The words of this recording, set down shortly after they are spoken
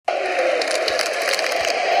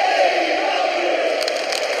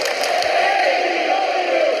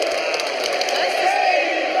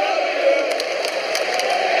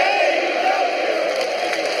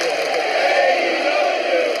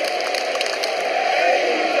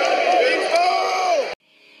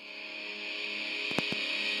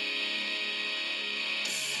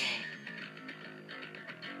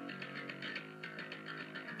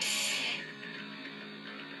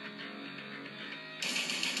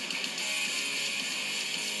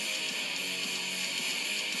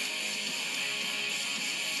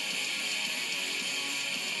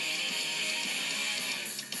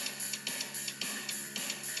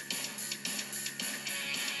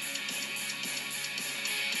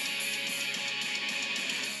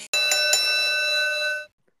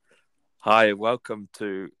Hi, welcome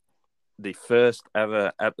to the first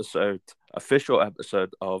ever official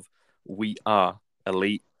episode of We Are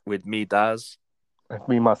Elite with me, Daz. And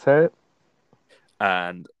me, Marcel.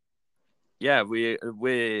 And yeah, we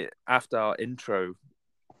after our intro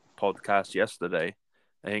podcast yesterday,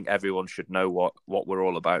 I think everyone should know what we're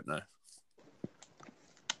all about now.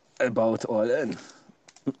 About all in.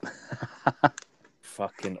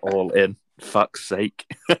 Fucking all in. Fuck's sake.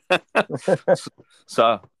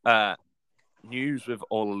 so, news with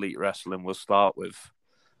All Elite Wrestling. We'll start with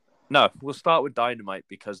Dynamite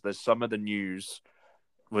because there's some of the news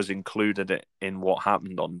was included in what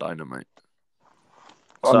happened on Dynamite.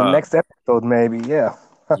 On the next episode, maybe, yeah.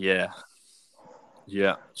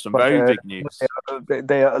 Yeah. Some very big news.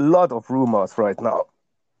 There are a lot of rumors right now.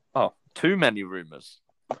 Oh, too many rumors.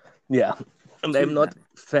 Yeah. And I'm not a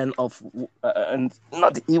fan of, and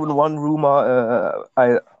not even one rumor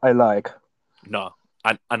I like. No,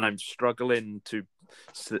 and I'm struggling to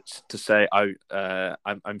say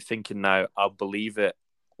I'm thinking now I'll believe it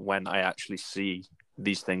when I actually see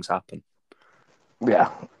these things happen.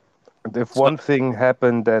 Yeah, and if one thing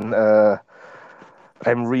happened, then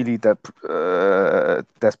I'm really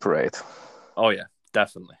desperate. Oh yeah,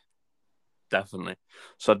 definitely.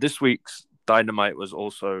 So this week's Dynamite was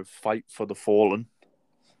also Fight for the Fallen.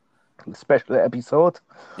 Special episode.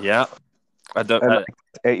 Yeah. I like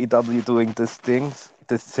AEW doing these things.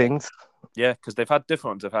 Yeah, because they've had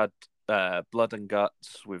different ones. They've had Blood and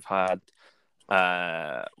Guts. We've had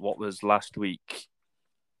what was last week?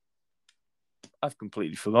 I've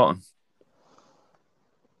completely forgotten.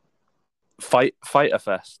 Fighter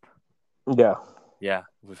Fest. Yeah. Yeah,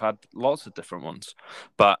 we've had lots of different ones.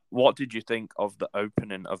 But what did you think of the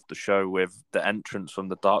opening of the show with the entrance from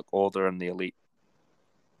the Dark Order and the Elite?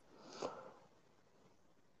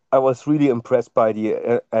 I was really impressed by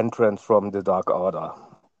the entrance from the Dark Order.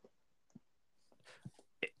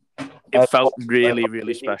 It felt really,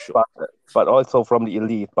 really special. But also from the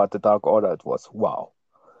Elite, but the Dark Order, it was wow.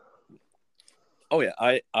 Oh, yeah.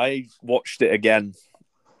 I watched it again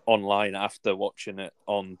online after watching it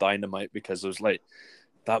on Dynamite because it was like,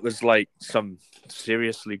 that was like some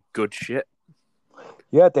seriously good shit.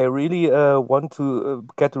 Yeah, they really want to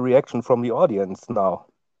get a reaction from the audience now.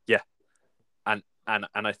 Yeah. And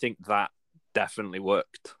I think that definitely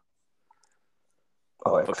worked.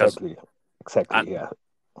 Oh, exactly. Yeah.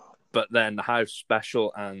 But then how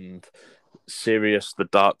special and serious the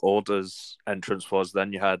Dark Order's entrance was.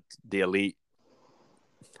 Then you had the Elite.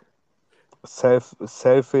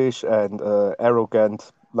 Selfish and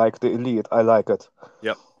arrogant, like the Elite. I like it.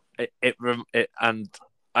 Yep. It and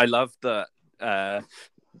I love that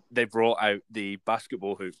they brought out the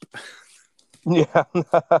basketball hoop. Yeah.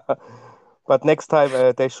 But next time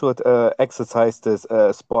they should exercise this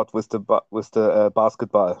spot with the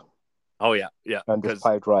basketball. Oh yeah. And the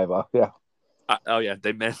pile driver. Yeah.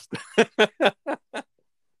 They missed.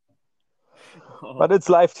 But it's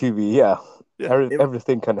live TV. Yeah.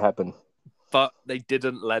 Everything can happen. But they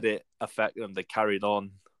didn't let it affect them. They carried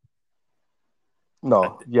on.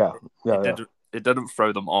 No. It didn't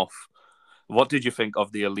throw them off. What did you think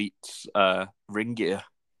of the Elite's ring gear?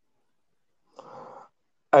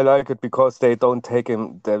 I like it because they don't take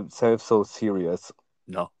themselves so serious.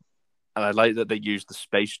 No. And I like that they used the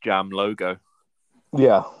Space Jam logo.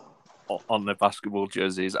 Yeah. On their basketball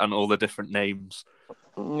jerseys and all the different names.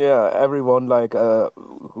 Yeah, everyone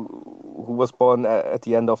who was born at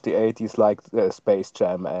the end of the 80s liked Space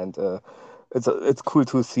Jam, and it's cool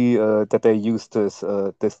to see that they use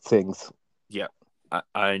these things. Yeah,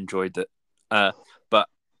 I enjoyed it. But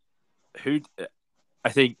I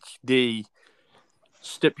think the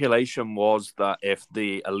stipulation was that if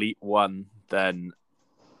the Elite won, then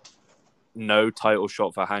no title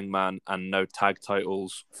shot for Hangman and no tag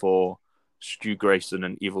titles for Stu Grayson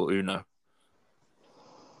and Evil Uno.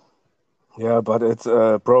 Yeah, but it's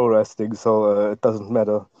pro wrestling, so it doesn't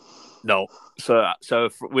matter. No. So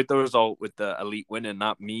with the result, with the Elite winning,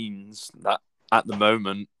 that means that at the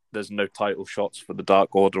moment, there's no title shots for the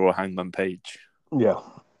Dark Order or Hangman Page. Yeah.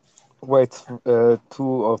 Wait 2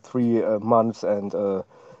 or 3 months and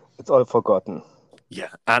it's all forgotten.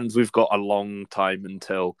 Yeah, and we've got a long time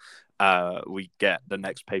until we get the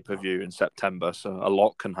next pay-per-view in September, so a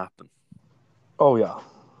lot can happen. Oh, yeah.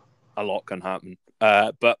 A lot can happen.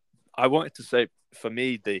 But I wanted to say, for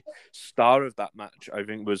me, the star of that match, I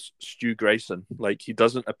think, was Stu Grayson. Like, he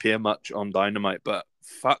doesn't appear much on Dynamite, but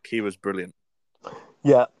fuck, he was brilliant.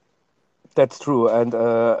 Yeah, that's true, and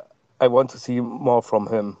I want to see more from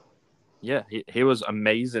him. Yeah, he was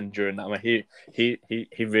amazing during that. He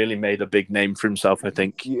really made a big name for himself, I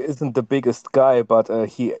think. He isn't the biggest guy, but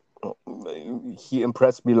he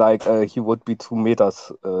impressed me like he would be 2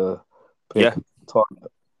 meters big, Yeah. tall.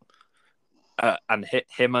 And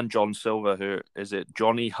him and John Silver, who is it,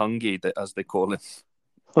 Johnny Hungy, as they call him.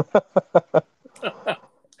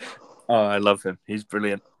 Oh, I love him. He's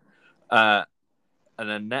brilliant. And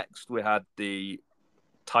then next we had the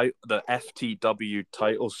FTW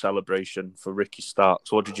title celebration for Ricky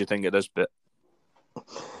Starks. What did you think of this bit?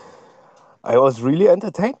 I was really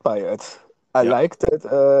entertained by it. I Yeah. liked it.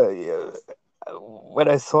 When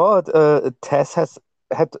I saw it, Tess has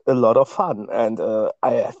had a lot of fun, and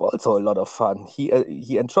I have also a lot of fun. He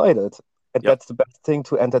enjoyed it, and Yep. that's the best thing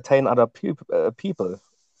to entertain other people.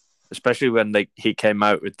 Especially when he came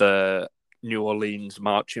out with the New Orleans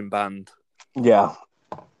marching band, Yeah,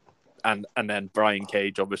 and then Brian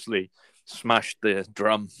Cage obviously smashed the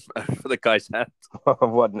drum for the guy's head.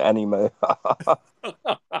 what an animal!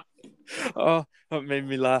 Oh, that made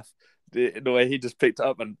me laugh. The way he just picked it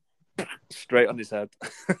up and straight on his head.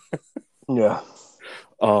 Yeah,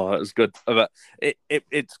 Oh, it was good. But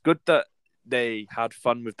it's good that they had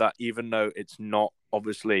fun with that, even though it's not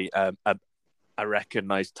obviously a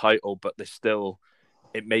recognized title, but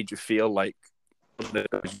it made you feel like he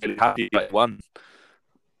was really happy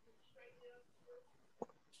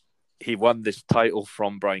he won this title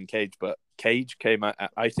from Brian Cage, but Cage came out.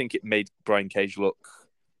 I think it made Brian Cage look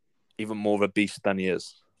even more of a beast than he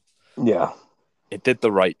is. yeah. It did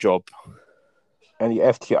the right job. And the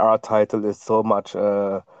FTR title is so much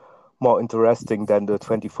more interesting than the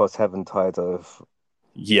 24/7 title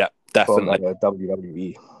Yeah, from definitely.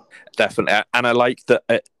 WWE. Definitely. And I like that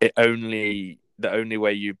the only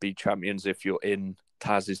way you beat champions if you're in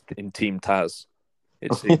Taz is in Team Taz.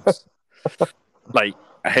 It seems like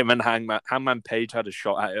him and Hangman Page had a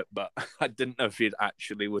shot at it, but I didn't know if he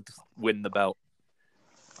actually would win the belt.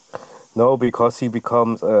 No, because he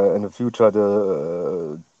becomes in the future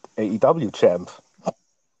the AEW champ.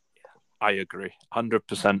 I agree,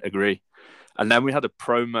 100% agree. And then we had a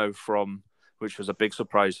promo from, which was a big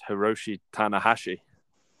surprise, Hiroshi Tanahashi,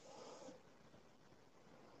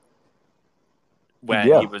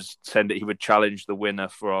 where he was saying that he would challenge the winner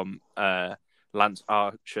from Lance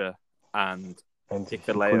Archer and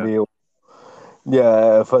Hikuleo.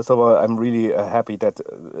 Yeah, first of all, I'm really happy that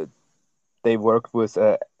they worked with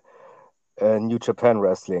New Japan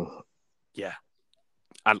Wrestling. Yeah.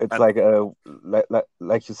 It's like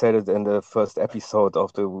you said it in the first episode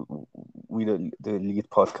of the Elite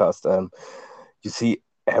podcast. You see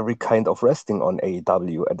every kind of wrestling on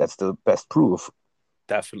AEW, and that's the best proof.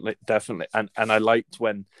 Definitely. And I liked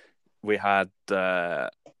when we had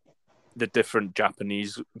the different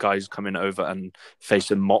Japanese guys coming over and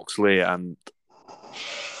facing Moxley, and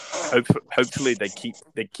hopefully they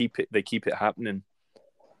keep it happening.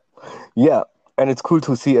 Yeah, and it's cool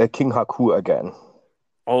to see King Haku again.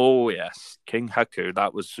 Oh yes, King Haku,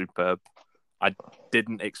 that was superb. I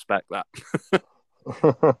didn't expect that.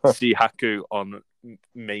 See Haku on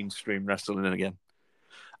mainstream wrestling again.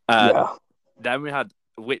 Yeah. Then we had,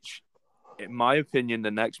 which, in my opinion,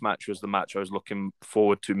 the next match was the match I was looking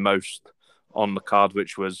forward to most on the card,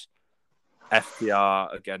 which was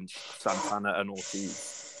FTR against Santana and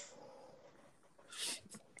Ortiz.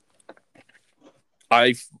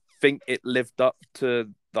 I think it lived up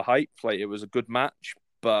to the hype. Like, it was a good match,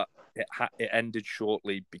 but it ended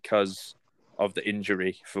shortly because of the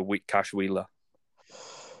injury for Cash Wheeler.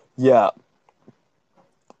 Yeah.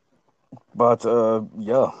 But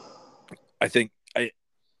yeah, I think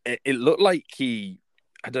it looked like he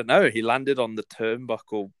landed on the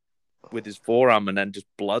turnbuckle with his forearm, and then just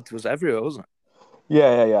blood was everywhere, wasn't it?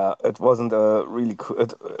 Yeah. It wasn't really cool.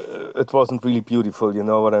 It wasn't really beautiful. You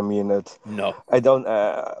know what I mean? No. I don't.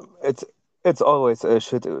 It's always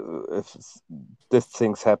shit if these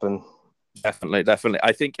things happen. Definitely.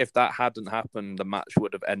 I think if that hadn't happened, the match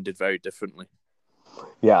would have ended very differently.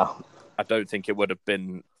 Yeah. I don't think it would have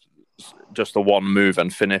been just a one move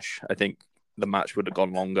and finish. I think the match would have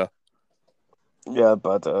gone longer. Yeah,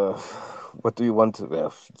 but what do you want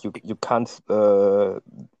to? You can't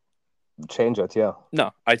change it. Yeah.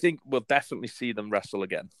 No, I think we'll definitely see them wrestle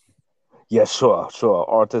again. Yeah, sure.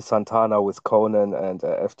 Ortiz Santana with Conan and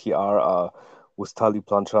FTR with Tully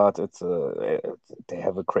Blanchard. They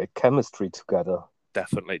have a great chemistry together.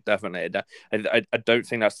 Definitely. I don't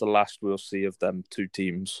think that's the last we'll see of them two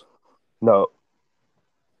teams. No.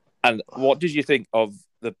 And what did you think of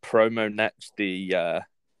the promo next? The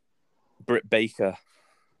Britt Baker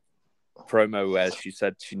promo where she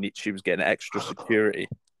said she was getting extra security.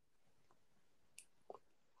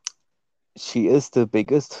 She is the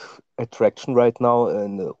biggest attraction right now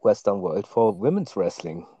in the Western world for women's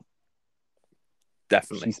wrestling.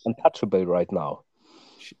 Definitely. She's untouchable right now.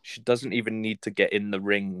 She doesn't even need to get in the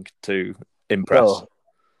ring to impress. No,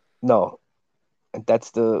 no, and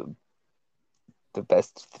that's the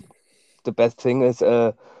best. The best thing is,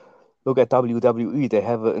 look at WWE. They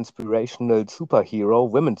have an inspirational superhero,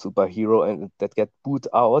 women superhero, and that get booed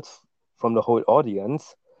out from the whole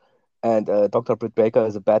audience. And Dr. Britt Baker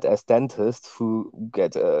is a badass dentist who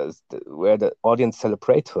get where the audience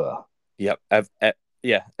celebrate her. Yep.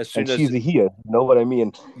 Yeah. As soon And as she's a heel. You know what I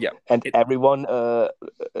mean? yeah, And everyone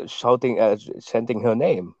shouting, chanting her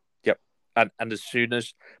name. yep. And as soon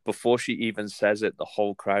as before she even says it, the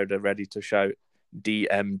whole crowd are ready to shout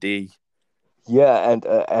DMD. Yeah, and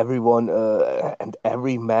everyone and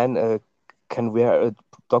every man can wear a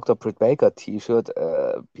Dr. Britt Baker t-shirt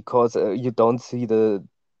because you don't see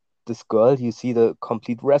this girl, you see the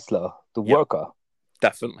complete wrestler, the Yep. worker.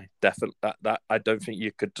 Definitely. That I don't think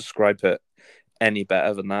you could describe it any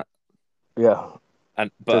better than that. Yeah.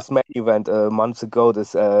 But this main event months ago,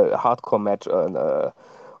 this hardcore match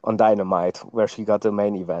on Dynamite, where she got the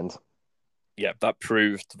main event. yeah, that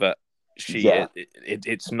proved that Yeah.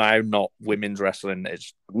 it's now not women's wrestling,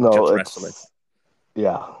 it's No, just it's wrestling.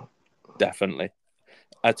 yeah. Definitely.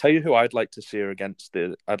 I tell you who I'd like to see her against.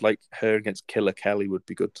 I'd like her against Killer Kelly would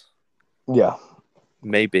be good. Yeah.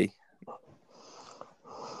 Maybe.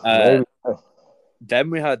 Maybe. Then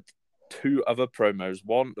we had two other promos.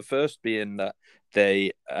 One, the first being that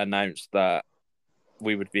they announced that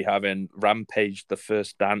we would be having Rampage the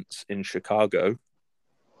First Dance in Chicago.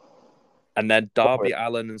 And then Darby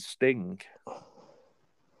Allin and Sting.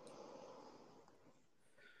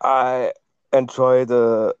 I enjoy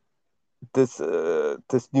this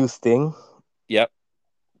new Sting. Yep.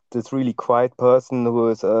 This really quiet person who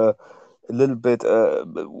is a little bit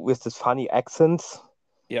with this funny accents.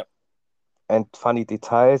 Yep. And funny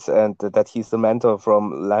details, and that he's the mentor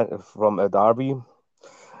from Darby.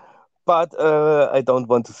 But I don't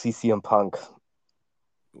want to see CM Punk.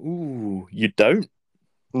 Ooh, you don't?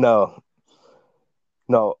 No.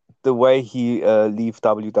 The way he leave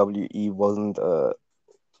WWE wasn't.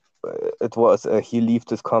 It was he left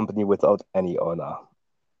this company without any honor.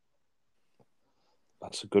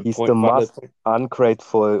 That's a good He's point. the most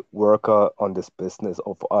ungrateful worker on this business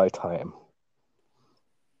of all time.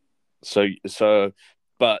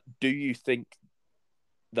 But do you think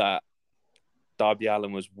that Darby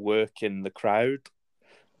Allin was working the crowd,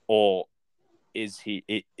 or is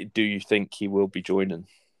he? Do you think he will be joining?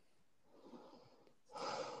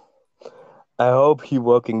 I hope he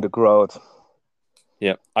working the crowd.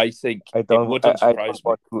 Yeah, I think I don't. it wouldn't surprise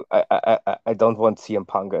me. I don't want CM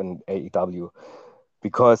Punk in AEW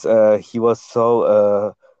because he was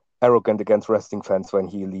so arrogant against wrestling fans when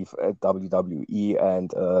he leave WWE,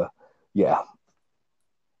 and yeah.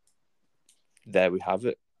 There we have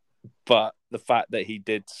it. But the fact that he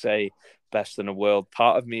did say best in the world,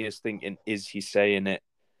 part of me is thinking, is he saying it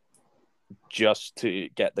just to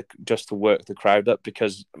work the crowd up?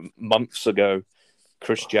 Because months ago,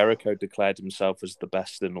 Chris Jericho declared himself as the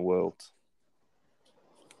best in the world.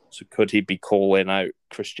 So could he be calling out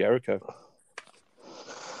Chris Jericho?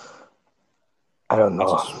 I don't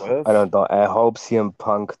know. I hope CM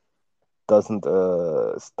Punk doesn't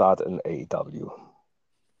start in AEW.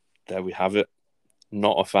 There we have it.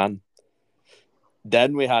 Not a fan.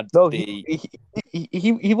 Then we had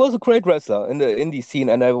he was a great wrestler in the indie scene,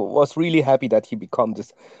 and I was really happy that he became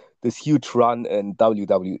this huge run in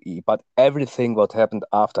WWE. But everything what happened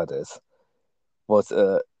after this was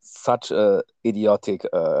such a idiotic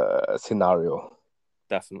scenario.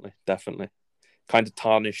 Definitely. Kind of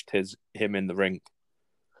tarnished him in the ring.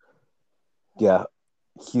 Yeah,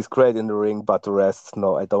 he's great in the ring, but the rest,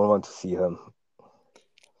 no, I don't want to see him.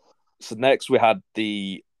 So next we had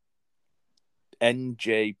the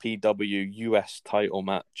NJPW US title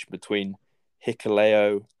match between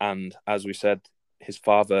Hikuleo and, as we said, his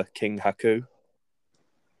father, King Haku.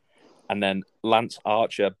 And then Lance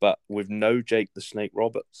Archer, but with no Jake the Snake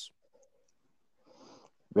Roberts.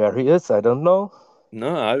 Where he is, I don't know.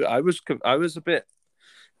 No, I was a bit...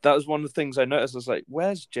 That was one of the things I noticed. I was like,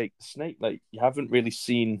 where's Jake the Snake? Like, you haven't really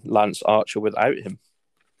seen Lance Archer without him.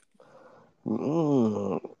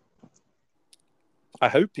 I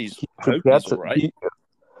hope he's all right.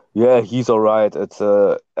 He's all right.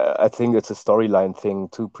 I think it's a storyline thing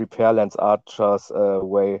to prepare Lance Archer's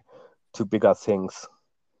way to bigger things.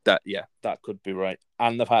 That could be right.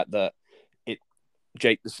 And the fact that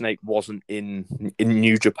Jake the Snake wasn't in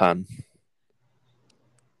New Japan.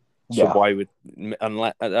 So why would,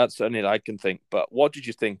 unless that's only I can think. But what did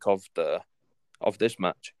you think of this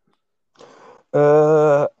match?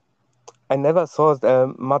 I never saw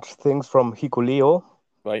much things from Hikuleo.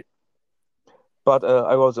 Right. But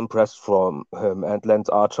I was impressed from him, and Lance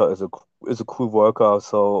Archer is a cool worker,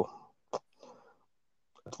 so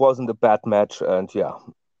it wasn't a bad match. And yeah,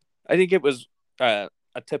 I think it was a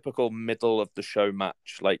typical middle of the show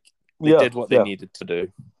match. Like they yeah, did what they yeah. needed to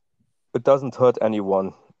do. It doesn't hurt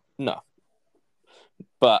anyone. No,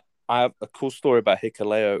 but I have a cool story about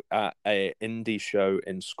Hikuleo at a indie show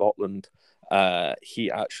in Scotland. He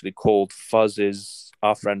actually called Fuzz's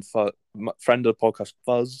our friend friend of the podcast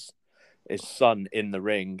Fuzz, his son, in the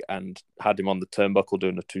ring and had him on the turnbuckle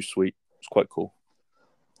doing a too sweet. It's quite cool.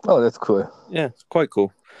 Oh, that's cool. Yeah, it's quite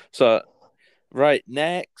cool. So, right,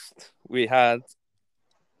 next we're going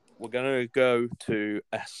to go to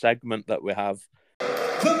a segment that we have.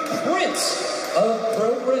 The Prince of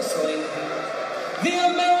Pro Wrestling, the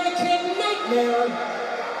American Nightmare,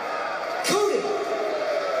 Cody.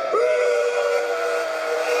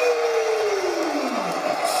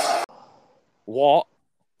 What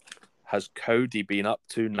has Cody been up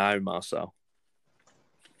to now, Marcel?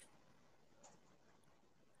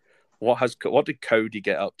 What did Cody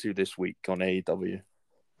get up to this week on AEW?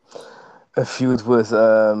 A feud with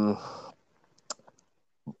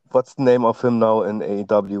what's the name of him now in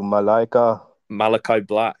AEW? Malachi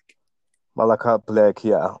Black. Malachi Black,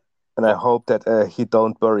 yeah. And I hope that he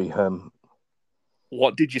don't bury him.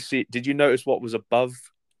 What did you see? Did you notice what was above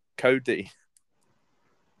Cody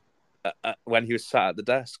when he was sat at the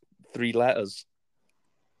desk? 3 letters.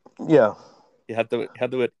 Yeah. He had the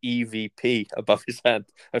word EVP above his head.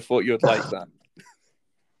 I thought you would like that.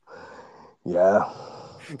 Yeah.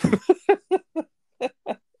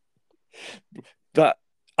 But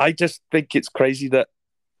I just think it's crazy that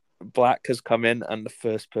Black has come in and the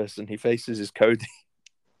first person he faces is Cody.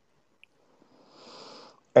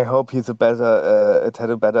 I hope he's it had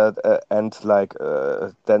a better end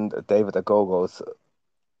than David Ogogo's.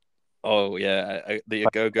 Oh yeah, the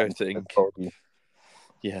Ogogo thing. Cody.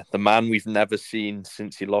 Yeah, the man we've never seen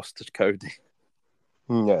since he lost to Cody.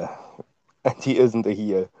 Yeah, and he isn't a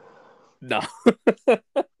heel. No.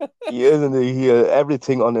 He isn't a heel.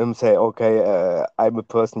 Everything on him say, okay, I'm a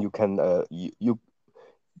person you can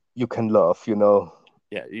you can love, you know.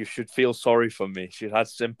 Yeah, you should feel sorry for me. You should have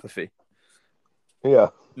sympathy. Yeah.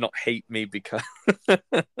 Not hate me because.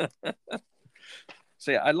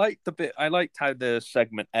 So yeah, I liked how the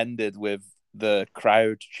segment ended with the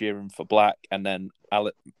crowd cheering for Black, and then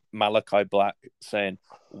Malachi Black saying,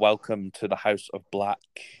 "Welcome to the House of Black."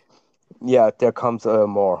 Yeah, there comes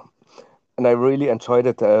more, and I really enjoyed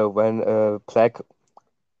it when Black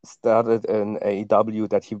started in AEW,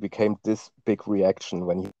 that he became this big reaction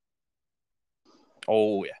when he.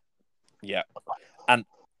 Oh yeah, and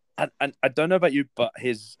I don't know about you, but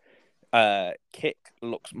his kick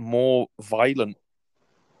looks more violent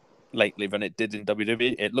lately than it did in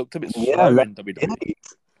WWE. It looked a bit slow in WWE.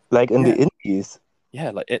 Like in the indies.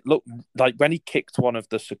 Yeah, like it looked like when he kicked one of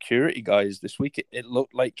the security guys this week, it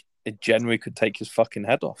looked like it genuinely could take his fucking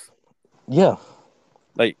head off. Yeah.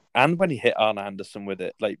 Like, and when he hit Arn Anderson with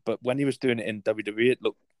it, like, but when he was doing it in WWE, it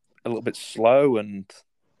looked a little bit slow, and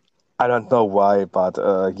I don't know why, but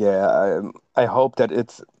yeah, I hope that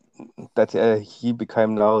he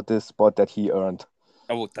became now this spot that he earned.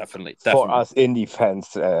 Oh, definitely. For us indie fans,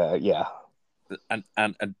 yeah,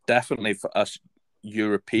 and definitely for us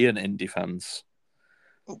European indie fans,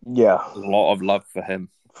 yeah, a lot of love for him.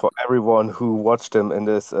 For everyone who watched him in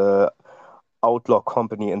this outlaw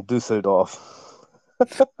company in Düsseldorf.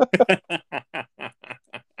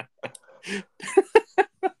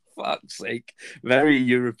 Fuck's sake. Very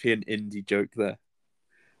European indie joke there.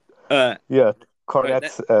 Yeah,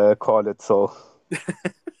 Cornette's call it so.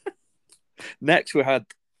 Next, we had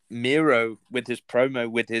Miro with his promo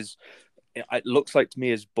with his, it looks like to me,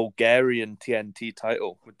 his Bulgarian TNT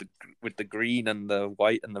title with the green and the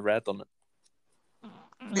white and the red on it.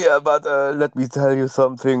 Yeah, but let me tell you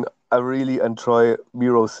something. I really enjoy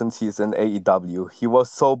Miro since he's in AEW. He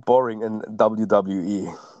was so boring in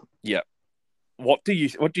WWE. Yeah. What do you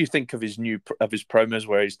think of his promos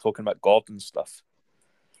where he's talking about God and stuff?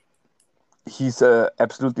 He's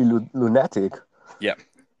absolutely lunatic. Yeah.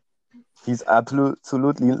 He's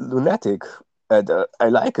absolutely lunatic, and I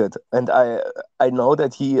like it. And I know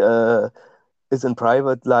that he is in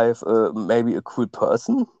private life maybe a cool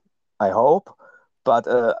person. I hope, but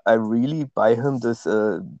I really buy him this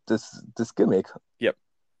gimmick. Yep,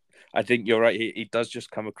 I think you're right. He does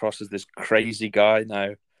just come across as this crazy guy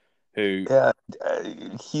now, who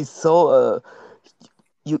he's so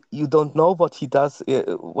you don't know what he does,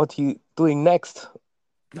 what he doing next.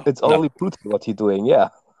 It's only brutal what he's doing. Yeah.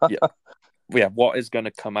 Yeah. What is going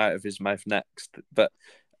to come out of his mouth next? But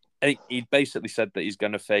I think he basically said that he's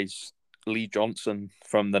going to face Lee Johnson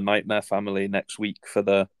from the Nightmare Family next week for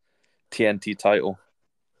the TNT title.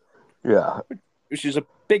 Yeah. Which is a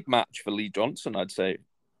big match for Lee Johnson, I'd say.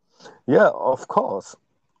 Yeah, of course.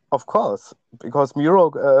 Of course. Because Miro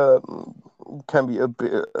can be a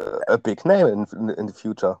big name in the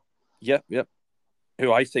future. Yep.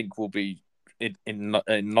 Who I think will be in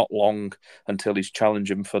not long until he's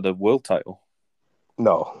challenging for the world title.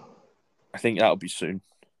 No. I think that'll be soon.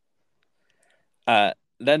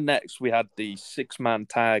 Then next we had the 6-man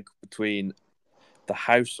tag between the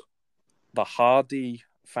Hardy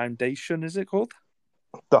Foundation, is it called?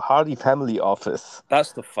 The Hardy Family Office.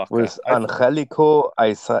 That's the fucker. With Angelico,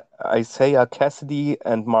 Isaiah Cassidy,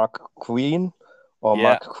 and Mark Queen.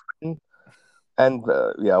 Mark Queen. And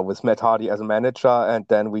with Matt Hardy as a manager. And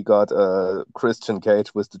then we got Christian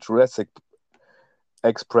Cage with the Jurassic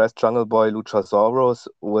Express, Jungle Boy, Luchasaurus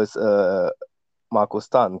with Marco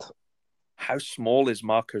Stunt. How small is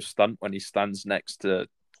Marco Stunt when he stands next to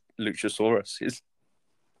Luchasaurus? He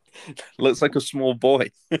looks like a small boy.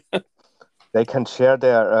 They can share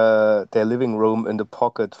their living room in the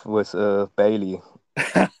pocket with Bailey.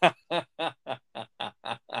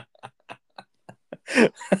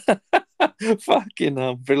 Fucking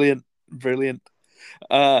hell, brilliant.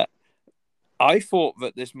 I thought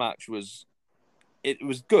that this match was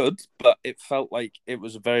good, but it felt like it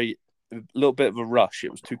was a little bit of a rush. It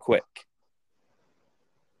was too quick.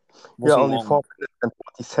 Only 4 minutes and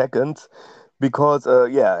 40 seconds, because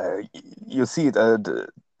you see it, the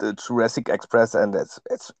Jurassic Express and it's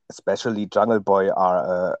especially Jungle Boy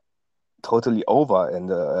are totally over in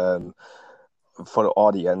the for the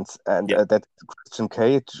audience, and that Christian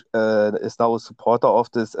Cage is now a supporter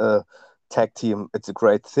of this tag team. It's a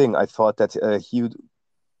great thing. I thought that he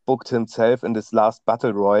booked himself in this last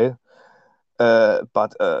battle royal,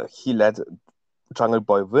 but he let Jungle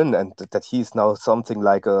Boy win, and that he's now something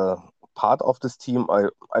like a part of this team. I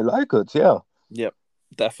like it. Yep,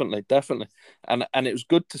 definitely, and it was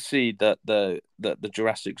good to see that the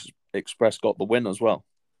Jurassic Express got the win as well.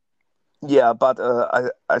 Yeah, but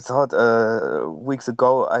I thought weeks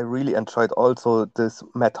ago I really enjoyed also this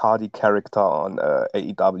Matt Hardy character on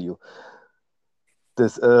AEW.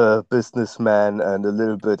 This businessman and a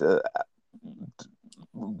little bit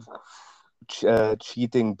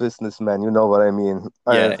cheating businessman. You know what I mean?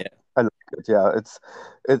 Yeah. I like it. Yeah,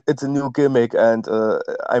 it's a new gimmick, and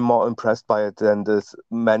I'm more impressed by it than this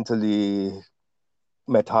mentally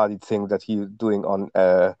Matt Hardy thing that he's doing on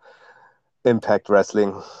Impact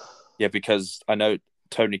Wrestling. Yeah, because I know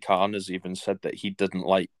Tony Khan has even said that he didn't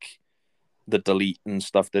like the delete and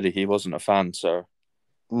stuff, that he wasn't a fan. So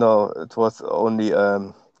no, it was only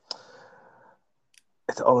it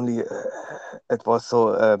was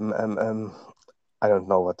so I don't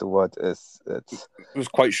know what the word is. It was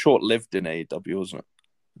quite short-lived in AEW, wasn't it?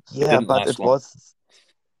 Yeah, but it was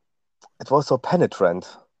so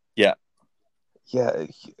penetrant. Yeah. Yeah,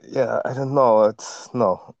 I don't know. It's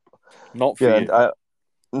no. Not for you.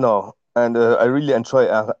 And I really enjoy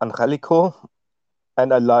Angelico,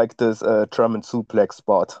 and I like this German suplex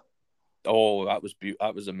spot. Oh, that was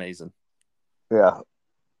amazing. Yeah.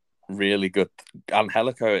 Really good.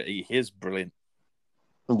 Angelico, he is brilliant.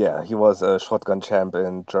 Yeah, he was a shotgun champ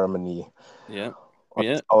in Germany. Yeah.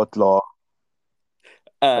 Outlaw.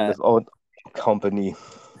 And his own company.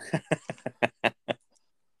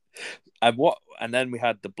 And then we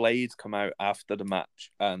had the Blades come out after the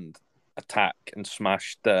match and attack and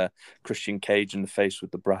smash Christian Cage in the face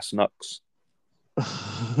with the brass knucks.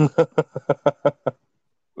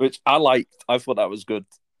 Which I liked. I thought that was good.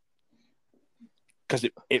 Because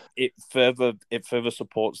it further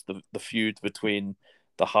supports the feud between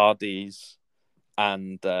the Hardys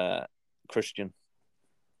and Christian.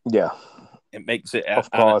 Yeah. It makes it...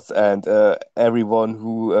 Of course, and everyone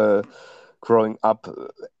who growing up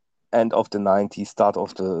end of the 90s, start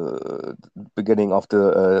of the beginning of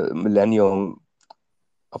the millennium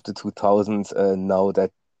of the 2000s know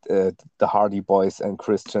that the Hardy Boys and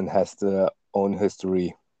Christian has their own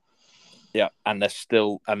history. Yeah, and they're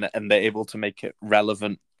still and they're able to make it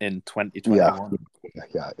relevant in 2021.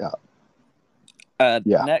 Yeah.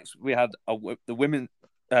 Next, we had a women's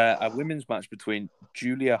match between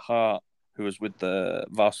Julia Hart, who was with the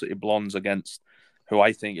Varsity Blondes, against who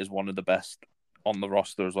I think is one of the best on the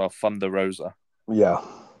roster as well, Thunder Rosa. Yeah.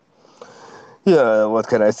 What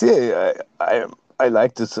can I say? I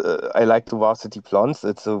like this. I like the Varsity Blondes.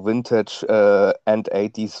 It's a vintage end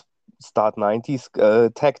 80s, start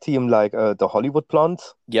 90s tag team like the Hollywood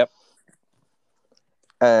Blondes. Yep.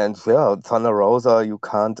 And Thunder Rosa, you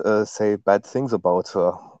can't say bad things about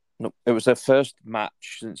her. No, it was her first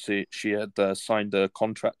match since she had signed a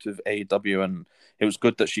contract with AEW, and it was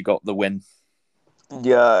good that she got the win.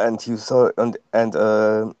 Yeah, and you saw and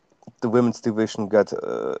the women's division got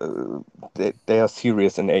they are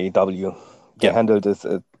serious in AEW. They Yeah. handle this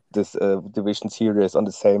division serious on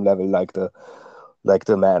the same level like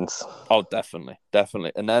the men's. Oh, definitely.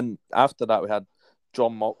 And then after that, we had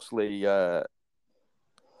Jon Moxley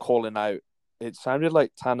calling out. It sounded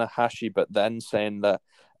like Tanahashi, but then saying that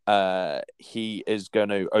he is going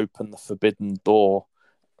to open the forbidden door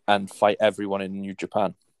and fight everyone in New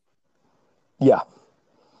Japan. Yeah,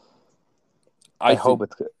 I think, hope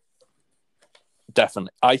it's good.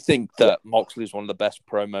 Definitely. I think that Moxley is one of the best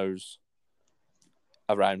promos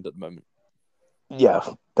around at the moment. Yeah,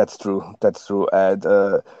 that's true. And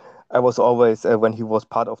I was always when he was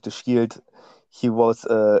part of the Shield, he was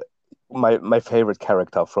my favorite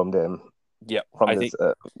character from them. Yeah, from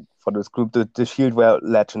this group. The Shield were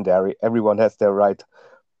legendary. Everyone has their right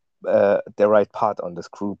part on this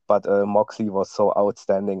group, but Moxley was so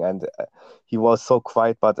outstanding, and he was so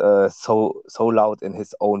quiet, but so loud in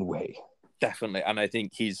his own way. Definitely, and I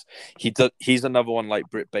think he's another one like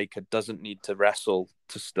Britt Baker, doesn't need to wrestle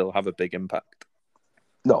to still have a big impact.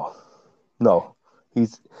 No,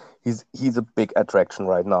 he's a big attraction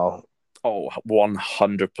right now. Oh,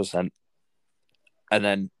 100%. And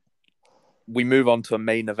then we move on to a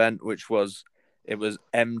main event, which was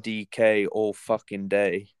MDK all fucking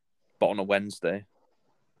day, but on a Wednesday.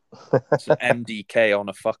 It's an MDK on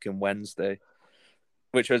a fucking Wednesday,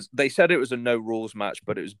 which was, they said it was a no rules match,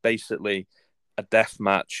 but it was basically a death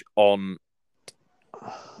match on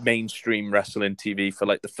mainstream wrestling TV for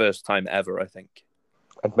like the first time ever, I think.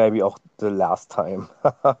 And maybe also the last time.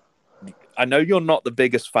 I know you're not the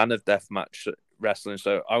biggest fan of deathmatch wrestling,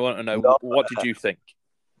 so I want to know, what did you think?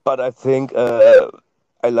 But I think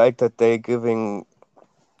I like that they're giving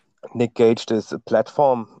Nick Gage this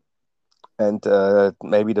platform and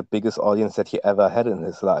maybe the biggest audience that he ever had in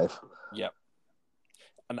his life. Yeah.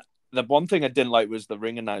 And the one thing I didn't like was the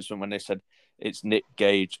ring announcement when they said it's Nick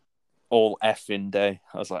Gage all effing day.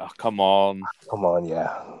 I was like, oh, come on. Come on,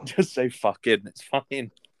 yeah. Just say fucking, it's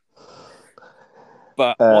fine.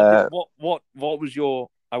 But what was your,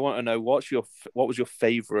 I want to know, what was your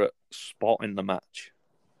favorite spot in the match?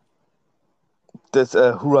 This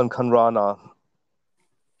Huracan Rana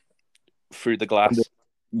through the glass.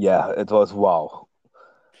 Yeah, it was wow.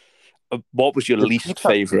 What was your least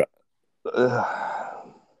favorite?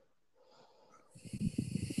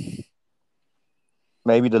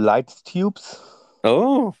 Maybe the light tubes.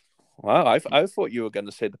 Oh, wow! I thought you were going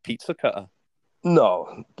to say the pizza cutter.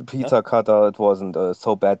 No, the pizza cutter. It wasn't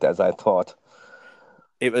so bad as I thought.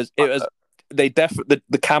 It was.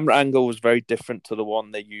 The camera angle was very different to the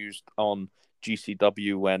one they used on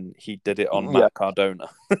GCW when he did it on Matt Cardona.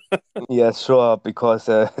 Yeah, sure, because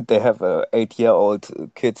they have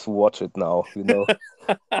 8-year-old kids who watch it now. You know,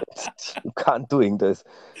 you can't doing this.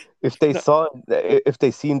 If they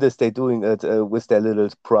seen this, they're doing it with their little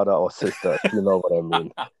brother or sister. You know what I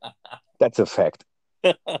mean? That's a fact.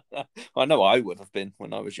 I know I would have been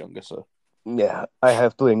when I was younger, so. Yeah, I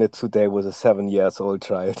have doing it today with a 7-year-old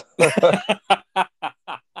child.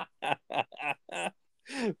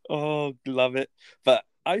 Oh, love it. But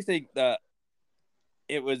I think that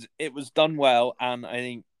it was done well, and I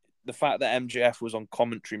think the fact that MJF was on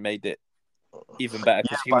commentary made it even better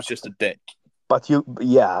because he was just a dick. But he's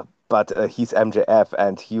MJF,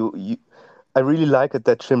 and I really like it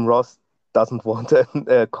that Jim Ross doesn't want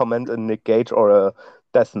to comment on Nick Gage or a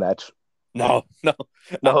death match. No.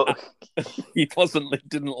 He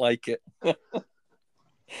didn't like it.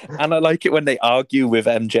 And I like it when they argue with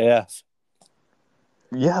MJF.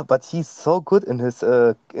 Yeah, but he's so good in his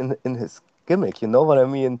in his gimmick. You know what I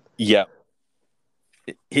mean? Yeah.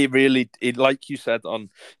 He really, like you said on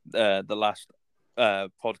the last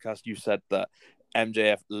podcast, you said that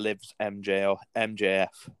MJF lives MJF.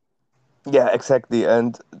 Yeah, exactly.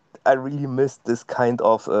 And I really missed this kind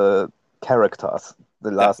of characters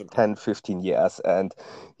the last 10-15 years. And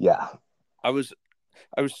yeah. I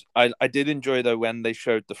did enjoy though when they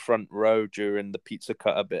showed the front row during the pizza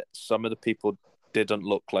cutter bit. Some of the people didn't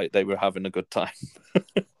look like they were having a good time.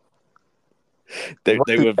 they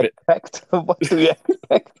were a bit. What do you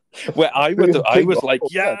expect? Well, I was like,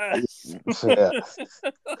 yes. Yes.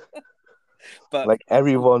 But like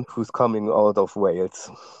everyone who's coming out of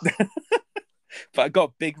Wales. But I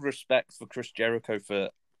got big respect for Chris Jericho for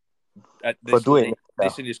doing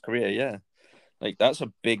this in his career. Yeah, like that's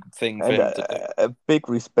a big thing for him to do. A big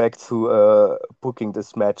respect to booking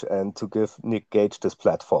this match and to give Nick Gage this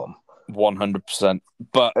platform. 100%.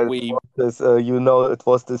 But it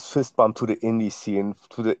was this fist bump to the indie scene,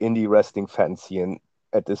 to the indie wrestling fan scene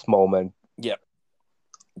at this moment. Yeah.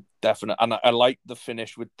 definitely. And I like the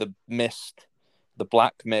finish with the mist, the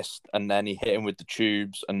black mist, and then he hit him with the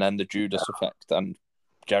tubes, and then the Judas effect, and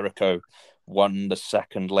Jericho won the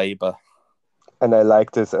second labor. And I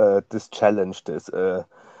like this challenge, this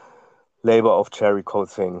labor of Jericho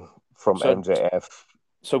thing from MJF.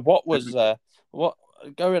 So what was what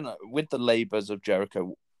going with the labors of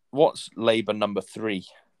Jericho? What's labor number 3?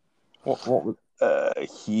 What was...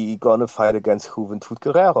 He gonna fight against Juventud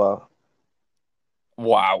Guerrera.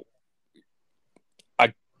 Wow.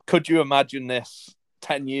 Could you imagine this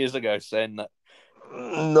 10 years ago saying that?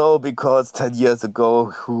 No, because 10 years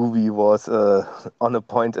ago, Juvi was on a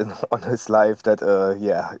point on his life that,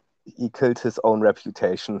 he killed his own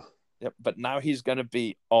reputation. Yep, but now he's going to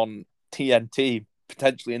be on TNT,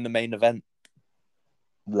 potentially in the main event.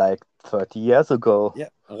 Like 30 years ago. Yeah,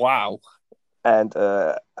 wow. And,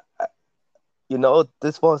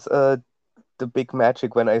 this was the big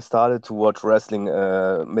magic when I started to watch wrestling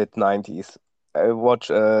mid-90s. I watch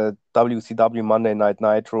WCW Monday Night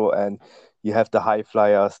Nitro, and you have the high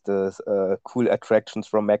flyers, the cool attractions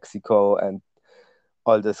from Mexico, and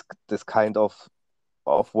all this kind of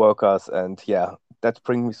workers, and that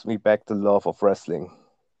brings me back the love of wrestling.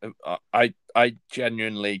 I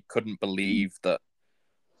genuinely couldn't believe that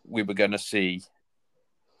we were going to see.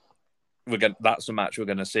 That's the match we're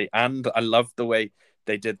going to see, and I love the way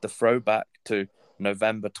they did the throwback to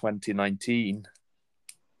November 2019,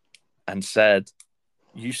 and said,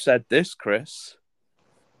 "You said this, Chris."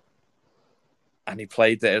 And he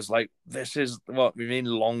played it as like, this is what we mean,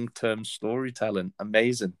 long-term storytelling.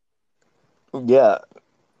 Amazing. Yeah,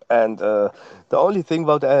 and the only thing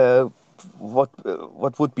about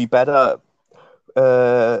what would be better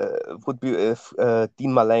would be if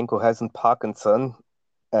Dean Malenko hasn't Parkinson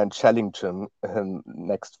and challenge him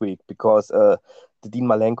next week, because the Dean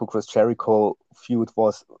Malenko Chris Jericho feud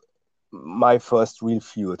was my first real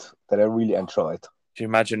feud that I really enjoyed. Do you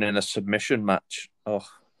imagine in a submission match? Oh,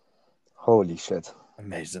 holy shit.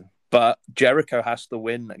 Amazing. But Jericho has to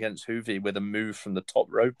win against Juvi with a move from the top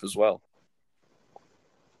rope as well.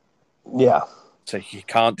 Yeah. So you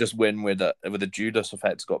can't just win with a Judas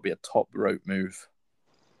effect. It's got to be a top rope move.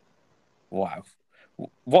 Wow.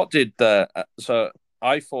 What did so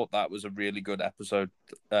I thought that was a really good episode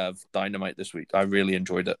of Dynamite this week. I really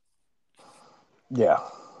enjoyed it. Yeah.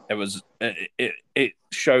 It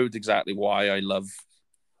showed exactly why I love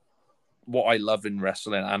what I love in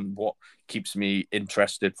wrestling and what keeps me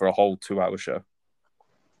interested for a whole 2-hour show.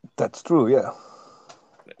 That's true, yeah.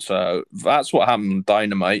 So that's what happened in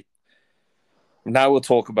Dynamite. Now we'll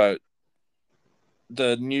talk about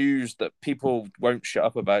the news that people won't shut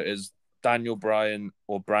up about is Daniel Bryan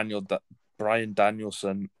or Bryan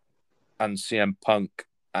Danielson and CM Punk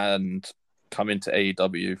and coming to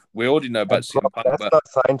AEW. We already know about CM Punk. That's not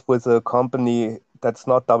signed with a company that's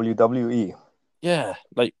not WWE. Yeah,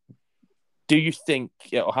 like, do you think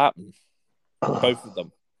it'll happen? Both of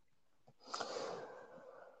them.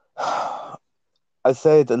 I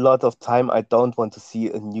say it a lot of time. I don't want to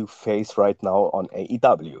see a new face right now on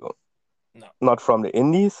AEW. No, not from the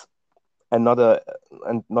Indies, and not a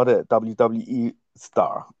WWE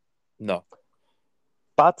star. No,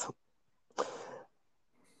 but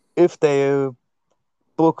if they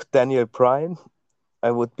book Daniel Bryan,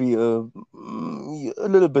 I would be a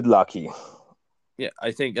little bit lucky. Yeah,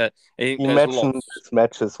 I think imagine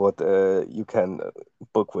matches what you can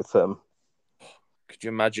book with him. Could you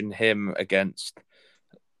imagine him against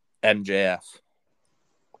MJF?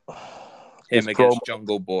 Him against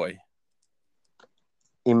Jungle Boy.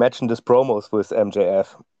 Imagine this promos with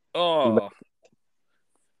MJF. Oh.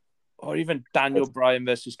 Or even Daniel Bryan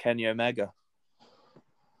versus Kenny Omega.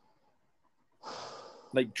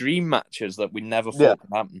 Like dream matches that we never thought could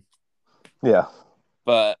happen. Yeah.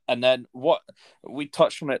 And then what we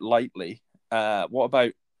touched on it lightly. What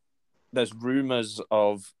about there's rumors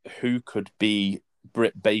of who could be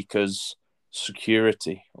Britt Baker's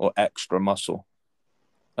security or extra muscle.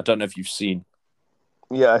 I don't know if you've seen.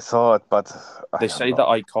 Yeah, I saw it, but they say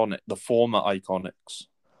the former Iconics,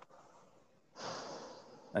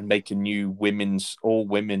 and make a new all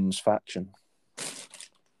women's faction.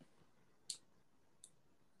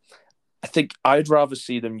 I think I'd rather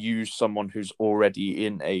see them use someone who's already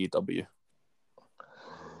in AEW.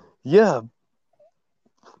 Yeah.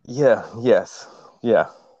 Yes.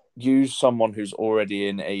 Use someone who's already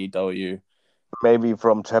in AEW. Maybe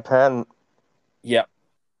from Japan. Yeah,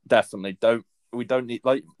 definitely. We don't need,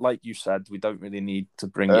 like you said, we don't really need to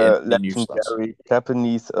bring in the new stars.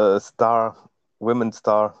 Japanese star, women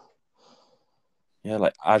star. Yeah,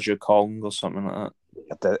 like Aja Kong or something like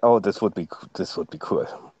that. This would be cool.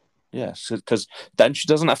 Yes, because then she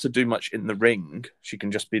doesn't have to do much in the ring. She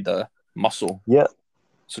can just be the muscle Yeah, and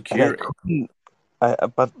security.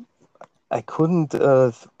 but I couldn't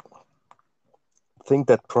think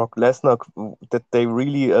that Brock Lesnar that they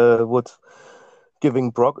really would giving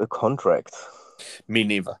Brock a contract. Me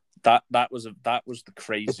neither. That was the It's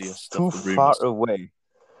craziest too of the far rumors. away.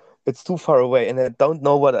 It's too far away, and I don't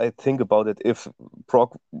know what I think about it if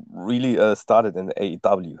Brock really started in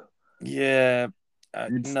AEW. Yeah,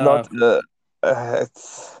 It's no, not.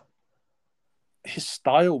 It's his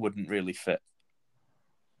style wouldn't really fit.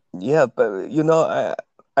 yeah, but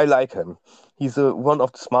I like him. He's one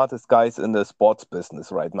of the smartest guys in the sports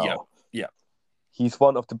business right Yeah, now. yeah, He's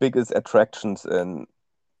one of the biggest attractions in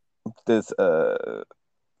this.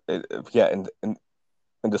 Yeah, in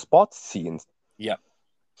the sports scene. yeah,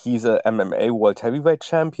 He's a MMA World Heavyweight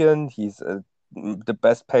Champion. He's the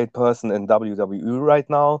best paid person in WWE right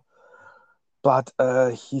now. But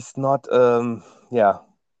he's not. Yeah,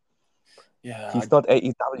 yeah. he's not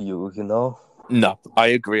AEW. No, I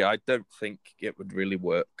agree. I don't think it would really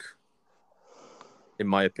work, in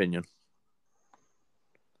my opinion.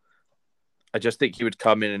 I just think he would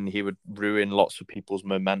come in and he would ruin lots of people's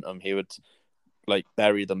momentum. He would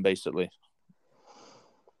bury them basically.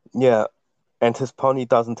 Yeah, and his pony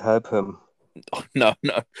doesn't help him. Oh, no,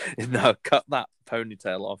 no, no! Cut that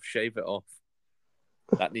ponytail off. Shave it off.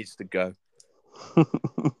 That needs to go.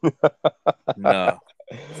 No.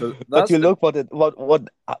 So But that's you look what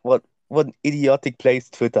an idiotic place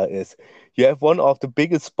Twitter is. You have one of the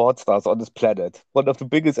biggest sports stars on this planet, one of the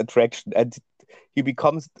biggest attraction, and he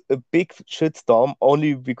becomes a big shitstorm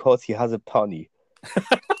only because he has a pony.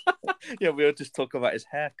 Yeah, we were just talking about his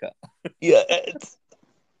haircut. Yeah,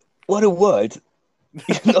 what a world.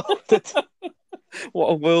 That What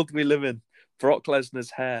a world we live in. Brock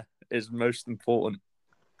Lesnar's hair is most important.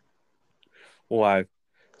 Wow.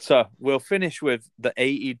 So we'll finish with the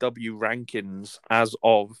AEW rankings as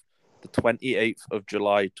of the 28th of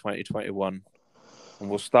July 2021. And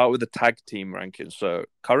we'll start with the tag team rankings. So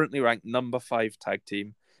currently ranked number 5 tag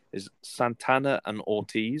team is Santana and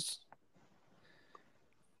Ortiz.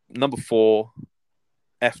 Number 4,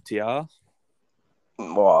 FTR.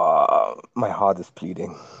 my heart is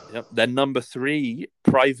bleeding. Yep. Then number 3,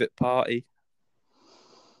 Private Party.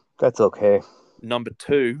 That's okay. Number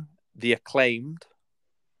 2, The Acclaimed.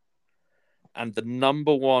 And the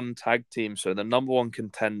number 1 tag team, so the number 1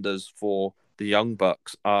 contenders for the Young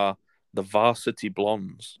Bucks are the Varsity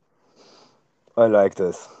Blondes. I like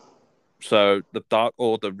this. So the Dark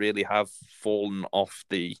Order really have fallen off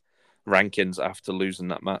the rankings after losing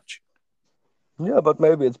that match. Yeah, but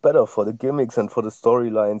maybe it's better for the gimmicks and for the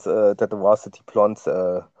storylines that the Varsity Blondes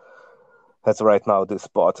has right now this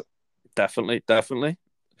spot. Definitely, definitely.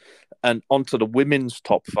 And onto the women's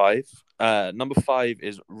top 5. Number 5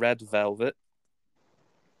 is Red Velvet.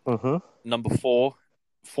 Mm-hmm. Number 4,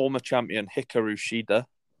 former champion Hikaru Shida.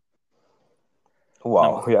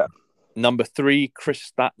 Wow, yeah. Number 3,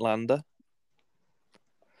 Chris Statlander.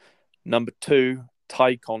 Number 2,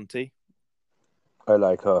 Ty Conti. I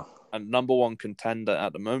like her. And number 1 contender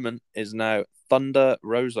at the moment is now Thunder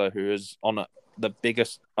Rosa, who is on the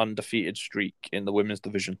biggest undefeated streak in the women's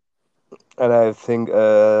division. And I think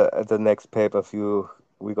at the next pay-per-view,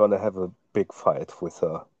 we're going to have a big fight with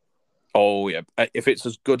her. Oh, yeah. If it's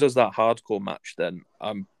as good as that hardcore match, then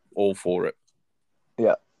I'm all for it.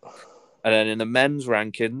 Yeah. And then in the men's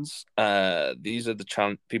rankings, these are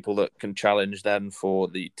the people that can challenge them for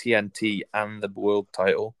the TNT and the world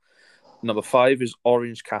title. Number 5 is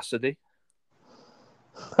Orange Cassidy.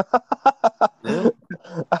 Yeah.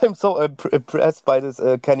 I'm so impressed by this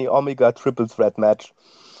Kenny Omega triple threat match.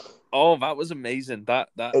 Oh, that was amazing.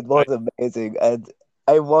 It was amazing, and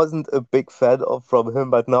I wasn't a big fan from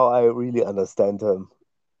him, but now I really understand him.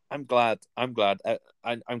 I'm glad. I'm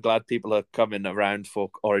glad people are coming around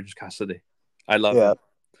for Orange Cassidy. I love him.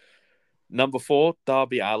 Number 4,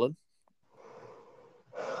 Darby Allin.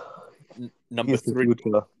 Number He's 3. The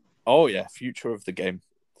future. Oh yeah, future of the game.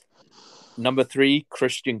 Number 3,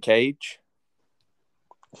 Christian Cage.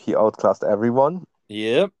 He outclassed everyone.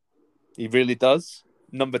 Yep, he really does.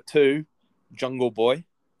 Number 2, Jungle Boy.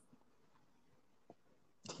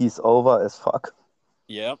 He's over as fuck.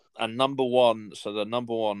 Yeah, and number 1, so the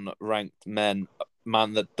number 1 ranked man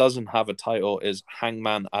that doesn't have a title is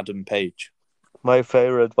Hangman Adam Page. My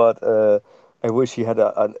favorite, but I wish he had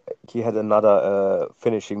another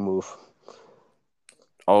finishing move.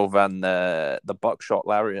 Oh, than the buckshot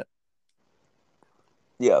lariat.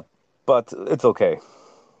 Yeah, but it's okay.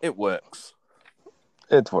 It works.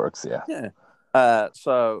 It works, yeah. Yeah.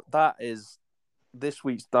 So that is this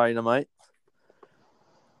week's Dynamite.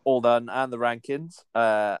 all done and the rankings.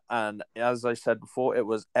 And as I said before, it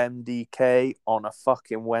was MDK on a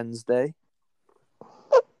fucking Wednesday.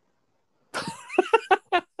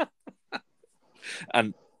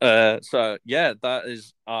 And so, yeah, that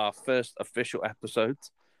is our first official episode.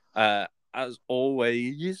 As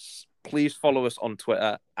always, please follow us on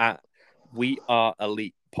Twitter at We Are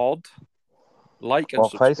Elite Pod. Like and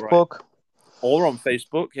subscribe. Facebook. Or on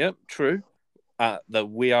Facebook, yep, true. At the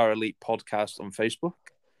We Are Elite Podcast on Facebook.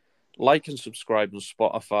 Like and subscribe on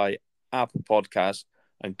Spotify, Apple Podcasts,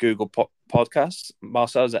 and Google Podcasts.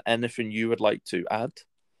 Marcel, is there anything you would like to add?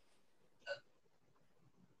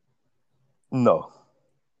 No.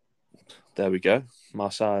 There we go.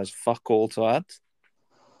 Marcel has fuck all to add.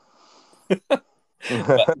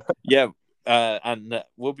 But, yeah, and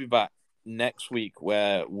we'll be back next week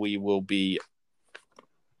where we will be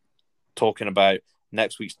talking about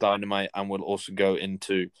next week's Dynamite, and we'll also go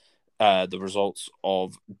into the results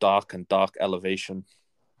of Dark and Dark Elevation.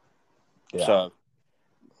 Yeah. So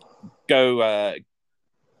go,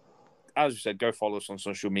 as we said, go follow us on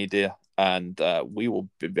social media, and we will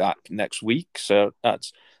be back next week. So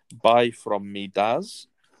that's bye from me, Daz.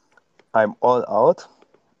 I'm all out.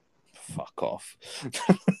 Fuck off.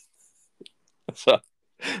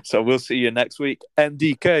 So we'll see you next week.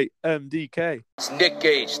 MDK. It's Nick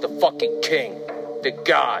Gage, the fucking king, the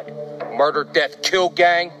god, murder, death, kill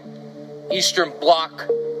gang, Eastern Bloc,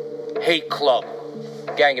 hate club,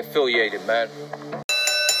 gang affiliated, man.